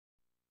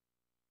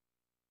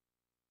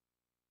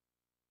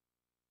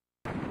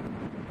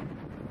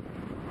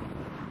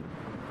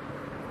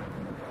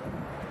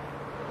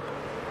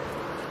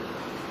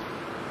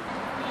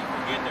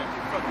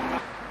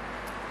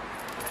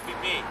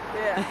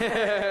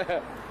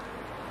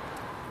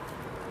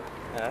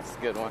That's a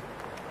good one.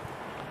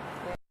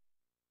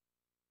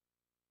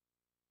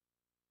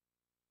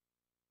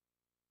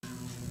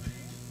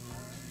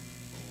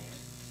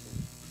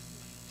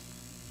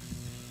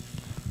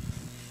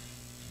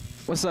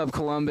 What's up,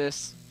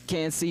 Columbus?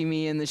 Can't see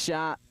me in the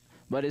shot,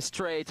 but it's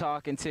Trey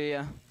talking to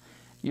you.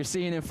 You're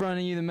seeing in front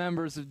of you the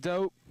members of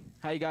Dope.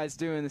 How you guys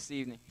doing this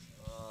evening?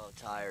 Oh,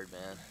 tired,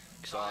 man.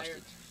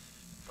 Exhausted.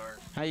 Burnt.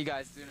 How you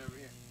guys doing over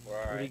here? We're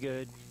all right. Pretty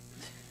good.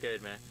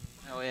 Good, man.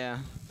 Oh yeah.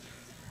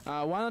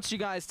 Why don't you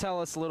guys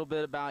tell us a little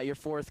bit about your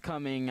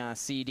forthcoming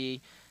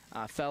CD,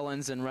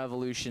 Felons and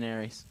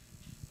Revolutionaries?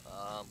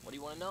 What do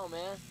you want to know,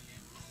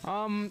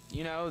 man?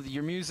 You know,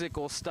 your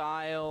musical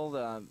style,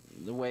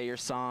 the way your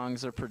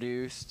songs are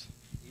produced.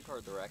 You've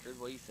heard the record.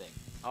 What do you think?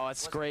 Oh,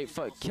 it's great,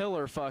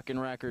 killer fucking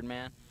record,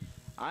 man.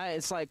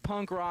 It's like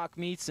punk rock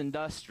meets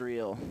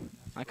industrial.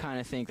 I kind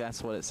of think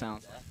that's what it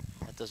sounds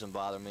like. That doesn't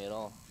bother me at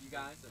all. You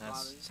guys, That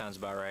sounds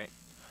about right.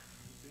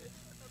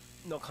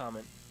 No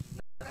comment.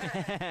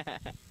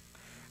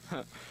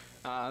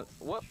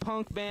 What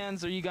punk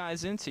bands are you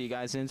guys into? You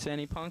guys into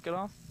any punk at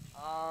all?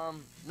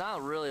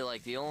 Not really.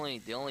 Like the only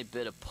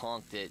bit of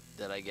punk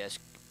that I guess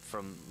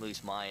from at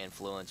least my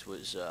influence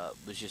was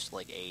just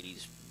like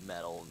 80s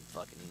metal and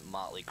fucking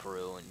Motley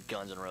Crue and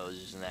Guns N'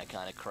 Roses and that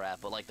kind of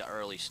crap. But like the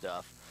early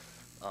stuff,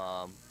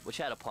 which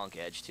had a punk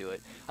edge to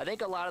it. I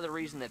think a lot of the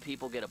reason that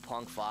people get a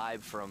punk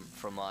vibe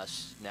from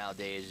us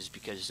nowadays is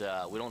because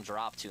we don't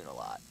drop tune a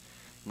lot.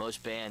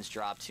 Most bands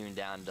drop tune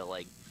down to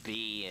like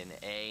B and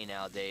A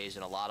nowadays,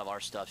 and a lot of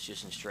our stuff's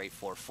just in straight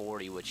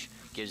 440, which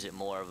gives it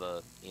more of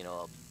a, you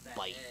know, a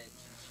bite.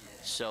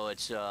 So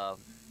it's, you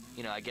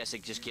know, I guess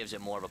it just gives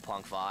it more of a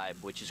punk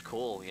vibe, which is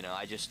cool. You know,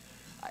 it just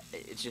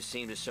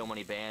seems that so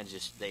many bands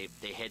just they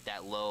hit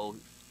that low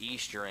E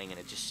string, and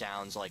it just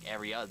sounds like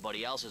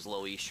everybody else's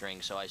low E string.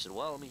 So I said,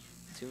 well, let me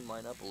tune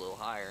mine up a little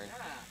higher.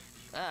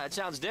 And, it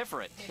sounds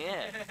different.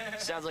 Yeah,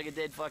 it sounds like it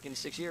did fucking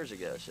 6 years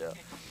ago. So.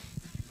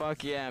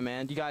 Fuck yeah,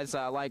 man. Do you guys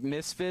like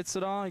Misfits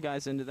at all? You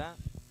guys into that?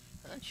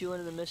 Aren't you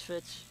into the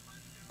Misfits?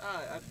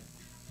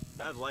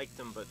 I've liked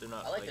them, but they're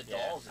not. I like the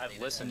dolls. I've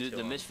listened to the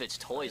them. Misfits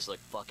toys look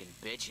fucking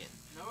bitchin'.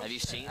 Have you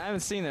seen them? I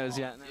haven't seen those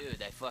yet. No.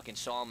 Dude, I fucking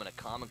saw them in a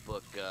comic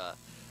book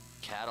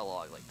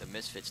catalog. Like, the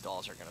Misfits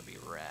dolls are gonna be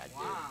rad, dude.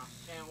 Wow,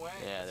 can't wait.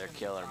 Yeah, they're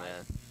killer,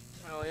 man.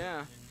 Hell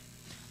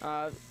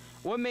yeah.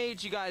 What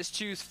made you guys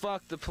choose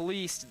Fuck the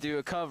Police to do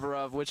a cover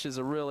of, which is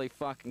a really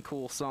fucking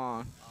cool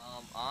song?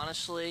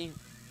 Honestly,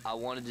 I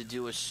wanted to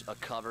do a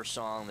cover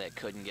song that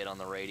couldn't get on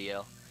the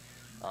radio.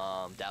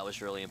 That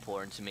was really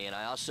important to me. And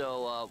I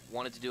also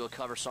wanted to do a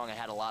cover song I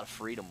had a lot of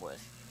freedom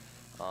with.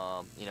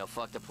 You know,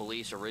 Fuck the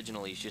Police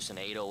originally is just an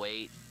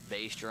 808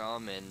 bass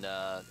drum and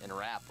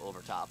rap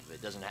over top of it.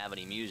 It doesn't have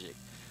any music.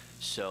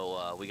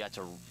 So we got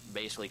to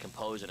basically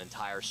compose an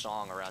entire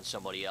song around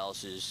somebody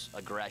else's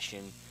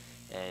aggression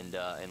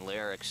and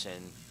lyrics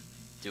and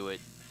do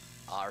it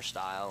our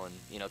style, and,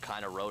 you know,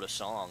 kind of wrote a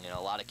song. You know,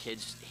 a lot of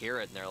kids hear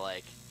it and they're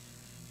like,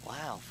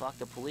 wow, fuck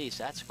the police,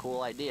 that's a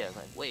cool idea. I'm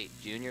like, wait,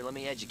 Junior, let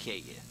me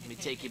educate you. Let me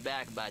take you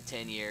back about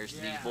 10 years to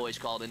these boys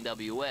called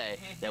NWA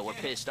that were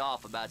pissed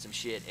off about some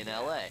shit in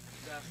LA.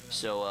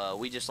 So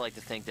we just like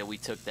to think that we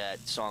took that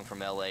song from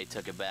LA,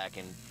 took it back,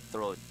 and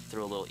threw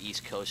a little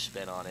East Coast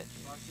spin on it.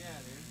 Fuck yeah,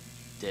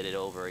 dude. Did it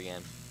over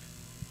again.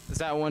 Is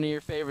that one of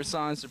your favorite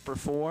songs to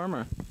perform,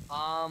 or?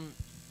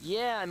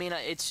 Yeah, I mean,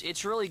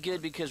 it's really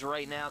good because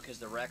right now, because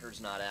the record's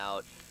not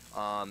out,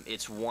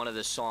 it's one of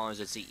the songs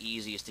that's the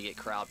easiest to get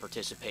crowd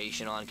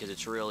participation on, because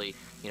it's really,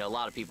 you know, a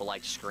lot of people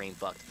like to scream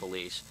 "fuck the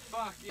police."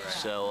 Fuck yeah.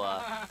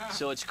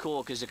 So it's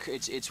cool because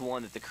it's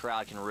one that the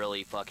crowd can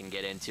really fucking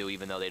get into,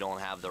 even though they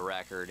don't have the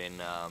record.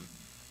 And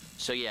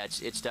so yeah,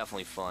 it's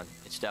definitely fun.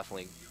 It's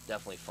definitely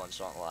fun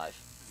song live.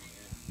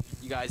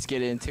 You guys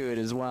get into it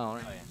as well,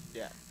 right? Oh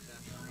yeah.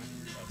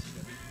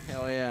 Yeah.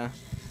 Hell yeah.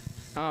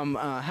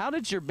 How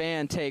did your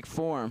band take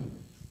form?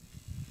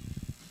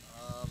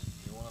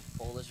 You want to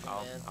pull this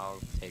one, man? I'll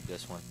take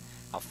this one.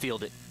 I'll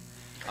field it.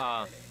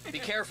 Be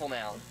careful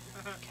now.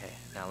 Okay,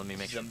 now let me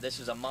make sure. This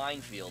is a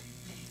minefield.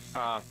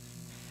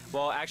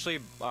 Well, actually,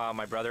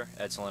 my brother,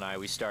 Edsel, and I,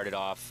 we started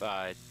off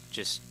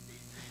just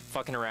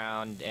fucking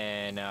around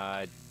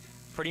and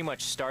pretty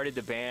much started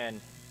the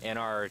band in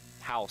our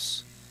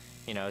house.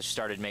 You know,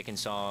 started making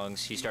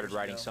songs. He started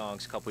writing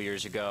songs a couple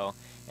years ago.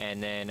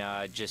 And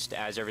then just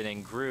as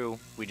everything grew,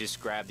 we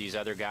just grabbed these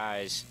other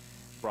guys,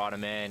 brought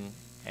them in,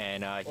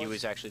 and he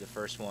was actually the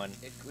first one.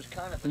 It was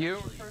kind of You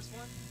were the first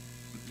one?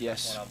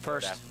 Yes,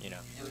 first. You know.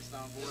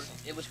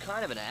 It was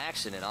kind of an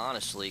accident,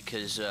 honestly,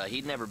 because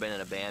he'd never been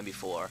in a band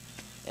before,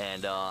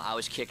 and I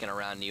was kicking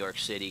around New York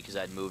City because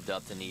I'd moved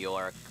up to New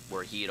York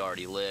where he had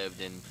already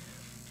lived, and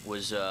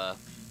was,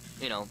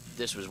 you know,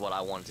 this was what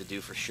I wanted to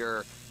do for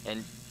sure,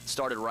 and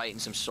started writing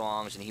some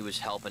songs, and he was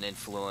helping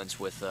influence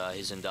with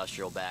his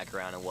industrial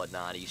background and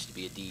whatnot. He used to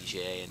be a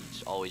DJ and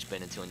he's always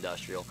been into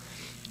industrial,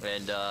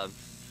 and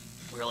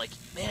we were like,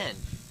 man,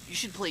 you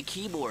should play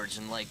keyboards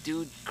and like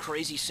do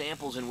crazy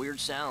samples and weird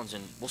sounds,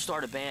 and we'll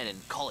start a band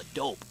and call it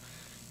Dope.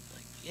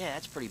 Like, yeah,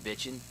 that's pretty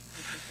bitchin'.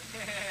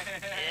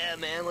 yeah,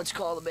 man, let's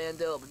call the band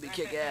Dope. It'd be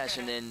kick-ass.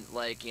 And then,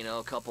 like, you know,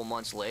 a couple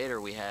months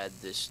later, we had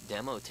this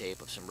demo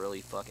tape of some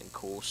really fucking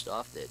cool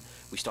stuff that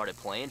we started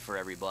playing for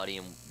everybody,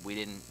 and we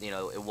didn't, you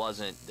know, it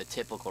wasn't the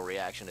typical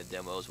reaction to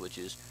demos, which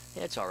is,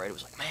 yeah, it's all right. It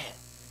was like, man,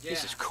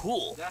 this is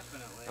cool.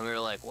 Definitely. And we were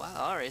like, wow,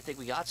 all right, I think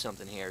we got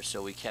something here.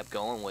 So we kept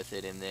going with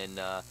it, and then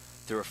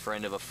through a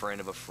friend of a friend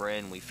of a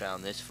friend, we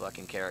found this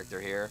fucking character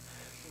here.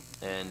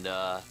 And,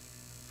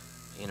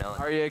 you know.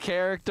 Are you a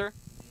character?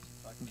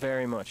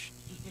 Very much.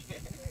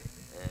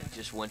 And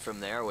just went from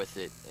there with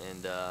it.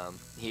 And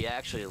he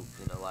actually,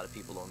 you know, a lot of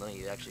people don't know,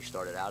 he actually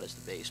started out as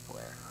the bass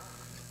player.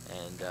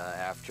 And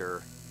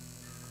after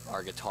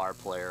our guitar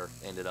player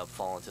ended up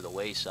falling to the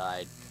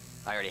wayside,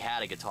 I already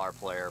had a guitar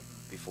player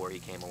before he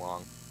came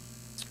along.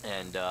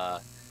 And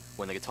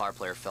when the guitar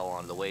player fell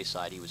onto the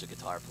wayside, he was a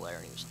guitar player,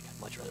 and he was like, I'd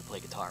much rather play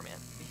guitar, man.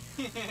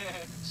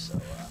 So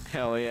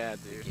Hell yeah,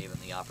 dude. gave him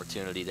the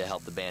opportunity to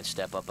help the band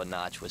step up a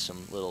notch with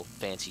some little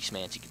fancy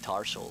schmancy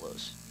guitar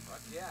solos.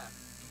 Fuck yeah.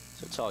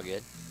 So it's all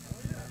good.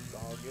 It's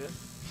all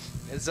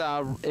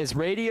good. Is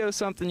radio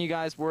something you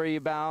guys worry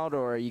about,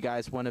 or you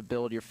guys want to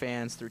build your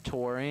fans through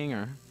touring,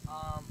 or?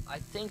 I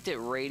think that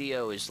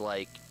radio is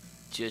like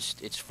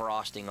just, it's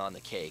frosting on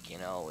the cake, you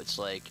know. It's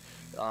like,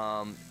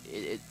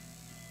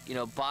 you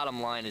know,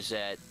 bottom line is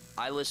that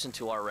I listen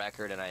to our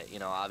record, and I, you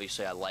know,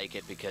 obviously I like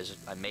it because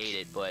I made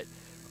it, but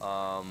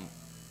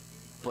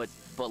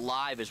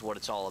live is what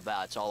it's all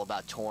about. It's all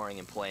about touring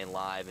and playing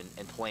live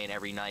and playing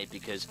every night,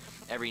 because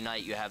every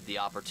night you have the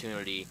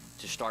opportunity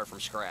to start from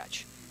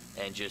scratch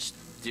and just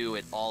do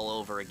it all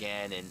over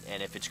again,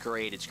 and if it's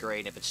great, it's great,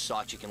 and if it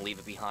sucks, you can leave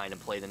it behind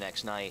and play the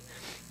next night.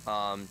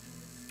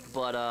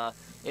 But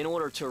in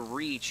order to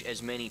reach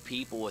as many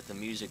people with the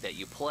music that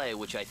you play,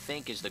 which I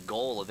think is the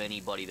goal of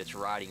anybody that's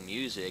writing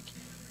music,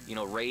 you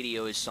know,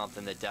 radio is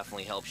something that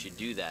definitely helps you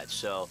do that.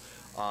 So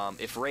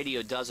if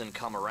radio doesn't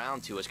come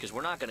around to us, because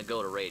we're not going to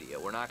go to radio,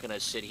 we're not going to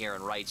sit here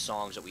and write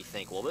songs that we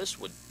think, well, this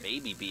would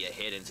maybe be a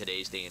hit in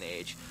today's day and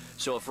age.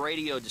 So if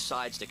radio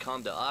decides to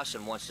come to us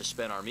and wants to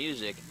spin our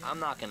music,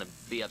 I'm not going to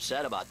be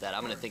upset about that.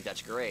 I'm going to think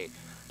that's great.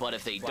 But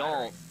if they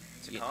don't,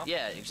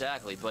 yeah,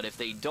 exactly. But if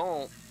they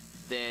don't,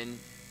 then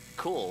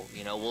cool.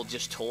 You know, we'll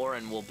just tour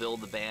and we'll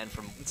build the band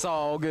from. It's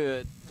all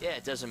good. Yeah,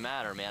 it doesn't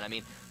matter, man. I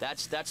mean,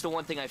 that's the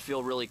one thing I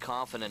feel really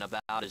confident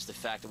about, is the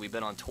fact that we've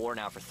been on tour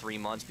now for 3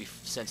 months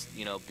since,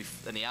 you know,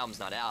 and the album's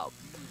not out.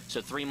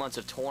 So 3 months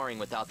of touring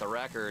without the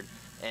record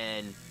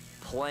and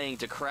playing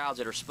to crowds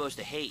that are supposed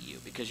to hate you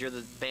because you're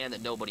the band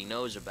that nobody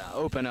knows about.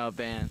 Open up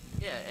band.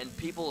 Yeah, and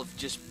people have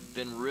just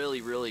been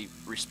really, really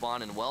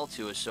responding well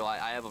to us. So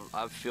I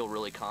feel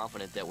really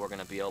confident that we're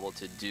going to be able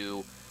to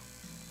do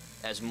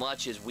as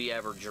much as we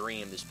ever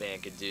dreamed this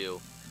band could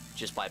do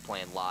just by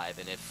playing live.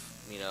 And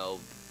if, you know,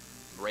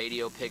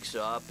 radio picks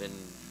up and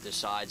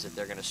decides that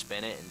they're going to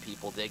spin it and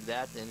people dig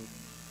that, then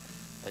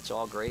it's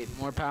all great.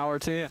 More power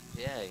to you.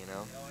 Yeah, you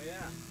know. Oh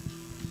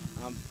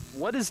yeah.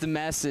 What is the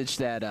message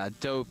that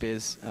Dope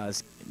is?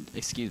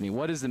 Excuse me.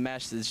 What is the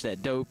message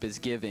that Dope is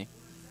giving?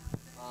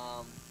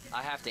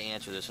 I have to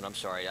answer this, and I'm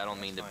sorry. I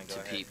don't mean to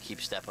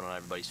keep stepping on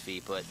everybody's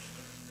feet, but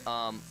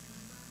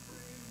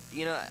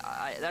you know,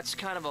 that's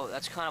kind of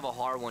a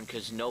hard one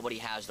because nobody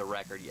has the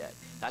record yet.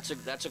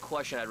 That's a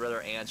question I'd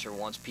rather answer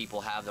once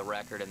people have the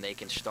record and they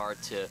can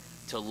start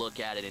to look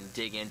at it and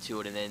dig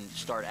into it and then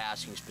start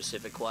asking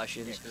specific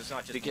questions. Yeah, 'cause it's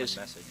not just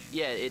one message.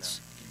 Yeah,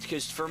 it's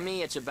because for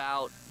me it's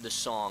about the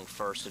song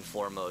first and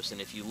foremost.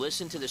 And if you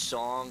listen to the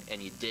song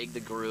and you dig the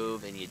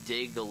groove and you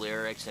dig the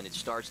lyrics and it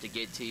starts to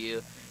get to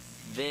you,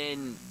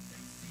 then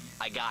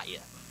I got you.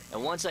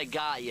 And once I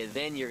got you,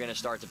 then you're going to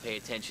start to pay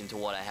attention to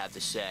what I have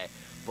to say.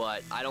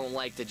 But I don't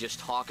like to just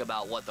talk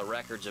about what the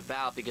record's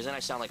about because then I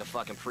sound like a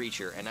fucking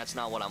preacher, and that's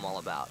not what I'm all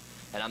about.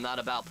 And I'm not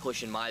about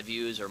pushing my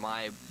views or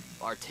my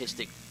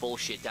artistic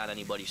bullshit down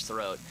anybody's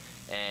throat.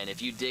 And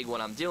if you dig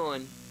what I'm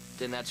doing,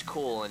 then that's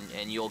cool,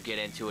 and you'll get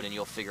into it and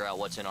you'll figure out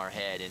what's in our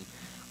head, and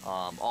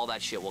all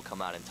that shit will come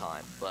out in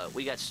time. But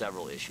we got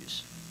several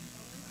issues.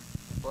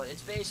 But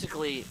it's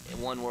basically,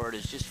 in one word,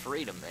 is just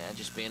freedom, man.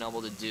 Just being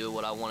able to do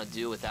what I want to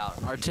do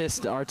without...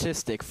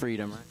 Artistic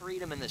freedom, right?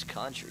 Freedom in this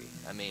country.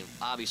 I mean,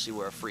 obviously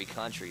we're a free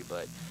country,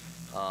 but,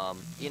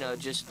 you know,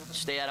 just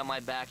stay out of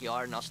my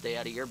backyard and I'll stay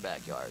out of your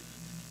backyard.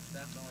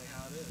 Definitely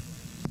how it is.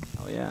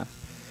 Oh, yeah.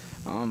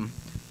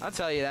 I'll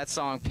tell you, that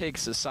song, Pig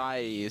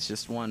Society, is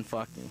just one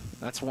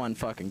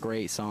fucking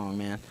great song,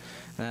 man.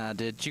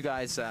 Did you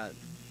guys...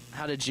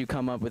 how did you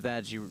come up with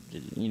that? Did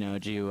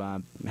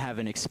you have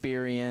an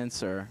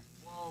experience, or...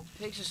 Well,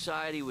 Pig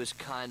Society was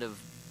kind of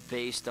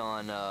based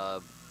on,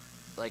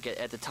 like,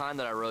 at the time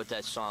that I wrote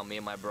that song, me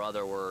and my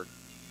brother were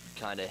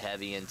kind of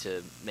heavy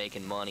into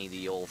making money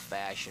the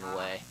old-fashioned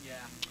way.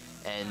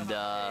 Yeah. And,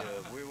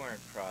 we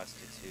weren't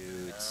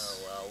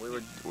prostitutes. well,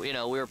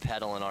 we were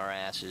peddling our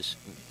asses.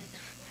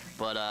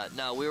 But,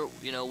 no, we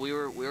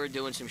were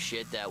doing some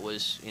shit that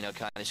was,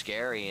 kind of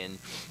scary, and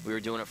we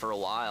were doing it for a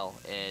while,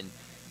 and...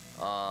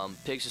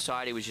 Pig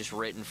Society was just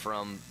written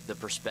from the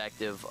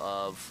perspective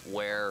of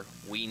where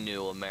we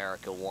knew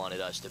America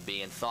wanted us to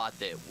be and thought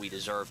that we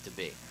deserved to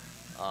be.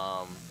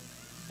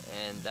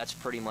 And that's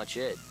pretty much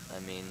it. I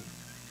mean,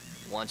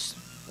 once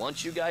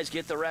you guys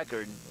get the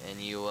record and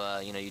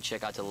you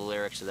check out the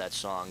lyrics of that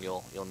song,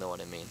 you'll know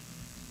what I mean.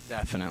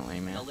 Definitely,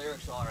 man. The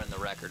lyrics are in the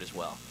record as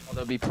well. Oh,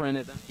 they'll be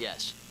printed then?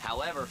 Yes.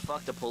 However,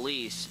 Fuck the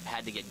Police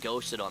had to get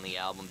ghosted on the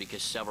album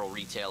because several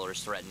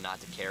retailers threatened not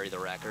to carry the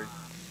record.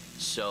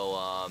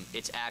 So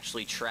it's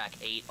actually track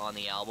 8 on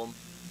the album,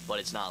 but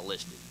it's not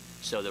listed.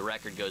 So the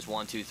record goes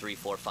 1, 2, 3,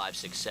 4, 5,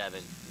 6,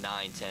 7,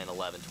 9, 10,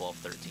 11, 12,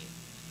 13.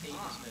 8 is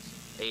missing.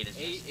 8 is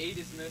missing. 8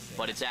 is missing.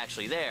 But it's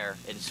actually there.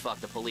 It is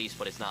Fuck the Police,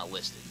 but it's not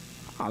listed.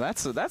 Oh,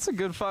 that's a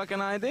good fucking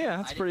idea.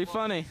 That's pretty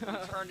funny. We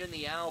turned in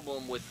the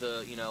album with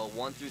the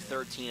 1 through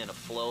 13 and a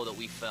flow that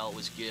we felt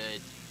was good,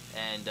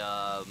 and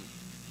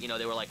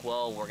they were like,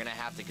 well, we're gonna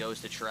have to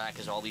ghost the track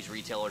because all these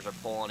retailers are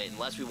pulling it,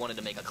 unless we wanted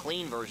to make a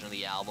clean version of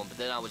the album. But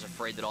then I was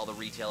afraid that all the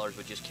retailers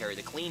would just carry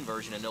the clean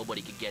version and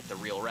nobody could get the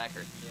real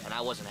record, and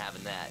I wasn't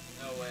having that.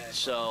 No way.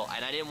 So,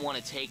 and I didn't want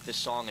to take the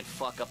song and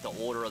fuck up the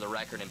order of the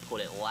record and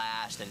put it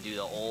last and do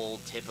the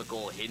old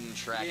typical hidden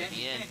track at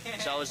the end.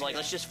 So I was like,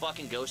 let's just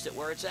fucking ghost it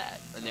where it's at.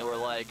 And they were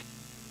like,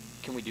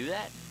 can we do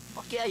that?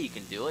 Fuck yeah, you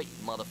can do it,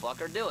 you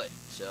motherfucker, do it.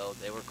 So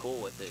they were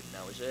cool with it, and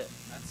that was it.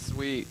 That's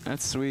sweet.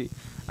 That's sweet.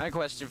 I have a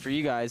question for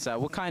you guys.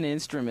 What kind of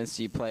instruments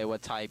do you play?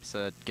 What types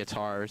of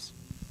guitars?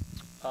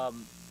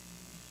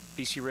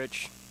 BC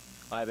Rich,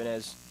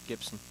 Ibanez,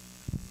 Gibson.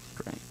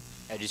 Great.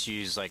 I just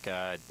use like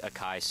a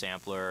Kai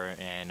sampler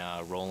and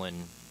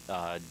Roland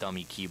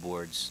dummy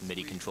keyboards,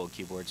 MIDI controlled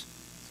keyboards.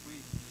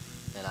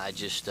 And I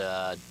just,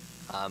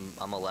 I'm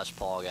a Les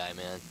Paul guy,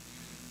 man.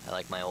 I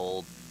like my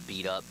old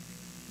beat up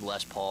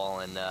Les Paul,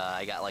 and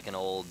I got like an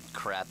old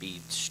crappy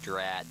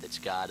Strat that's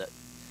got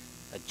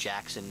a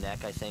Jackson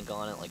neck, I think,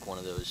 on it, like one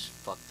of those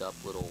fucked up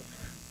little,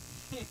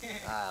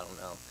 I don't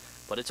know.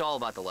 But it's all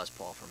about the Les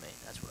Paul for me.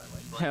 That's what I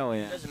like. But Hell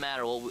yeah. It doesn't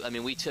matter. Well, I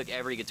mean, we took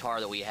every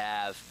guitar that we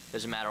have.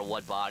 Doesn't matter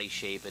what body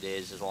shape it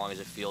is, as long as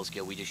it feels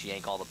good. We just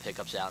yank all the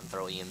pickups out and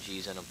throw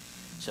EMGs in them,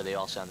 so they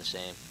all sound the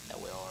same. That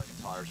way, all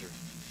our guitars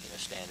are,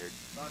 standard.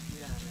 Fuck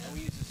yeah, man. We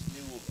use this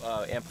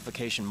new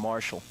amplification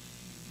Marshall.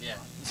 Yeah,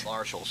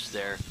 Marshalls.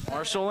 They're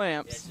Marshall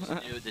amps.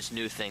 Yeah, this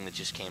new thing that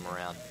just came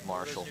around,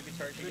 Marshall.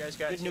 You guys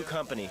got good new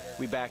company.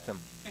 We back them.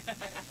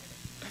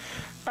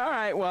 All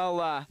right,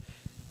 well,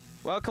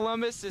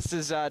 Columbus, this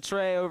is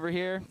Trey over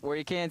here, where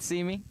you can't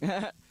see me.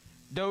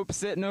 Dope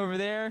sitting over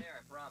there. There,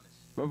 I promise.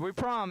 But we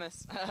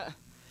promise.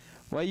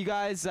 Well, you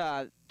guys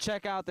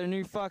check out their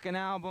new fucking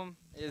album.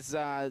 Is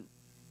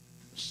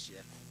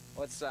shit.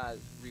 Let's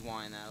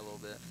rewind that a little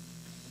bit.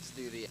 Let's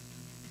do the.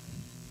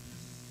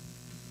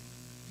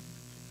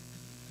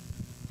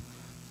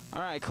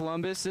 All right,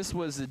 Columbus. This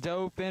was the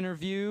Dope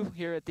interview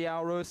here at the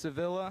Alrosa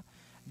Villa.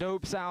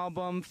 Dope's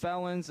album,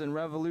 Felons and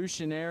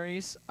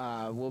Revolutionaries,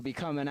 will be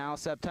coming out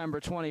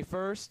September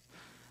 21st.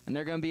 And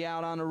they're going to be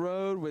out on the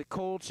road with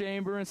Cold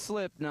Chamber and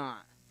Slipknot.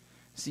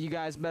 So you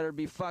guys better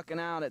be fucking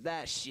out at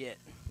that shit.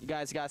 You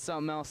guys got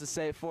something else to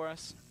say for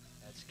us?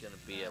 That's going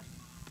to be a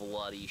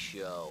bloody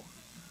show.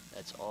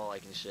 That's all I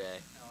can say.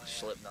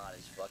 Slipknot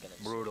is fucking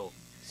insane. Brutal.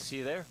 See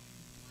you there.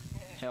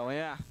 Hell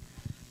yeah.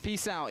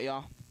 Peace out,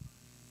 y'all.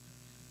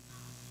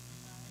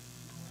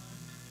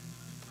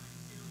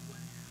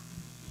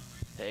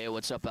 Hey,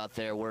 what's up out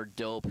there? We're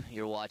Dope.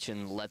 You're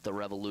watching Let the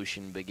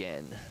Revolution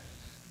Begin.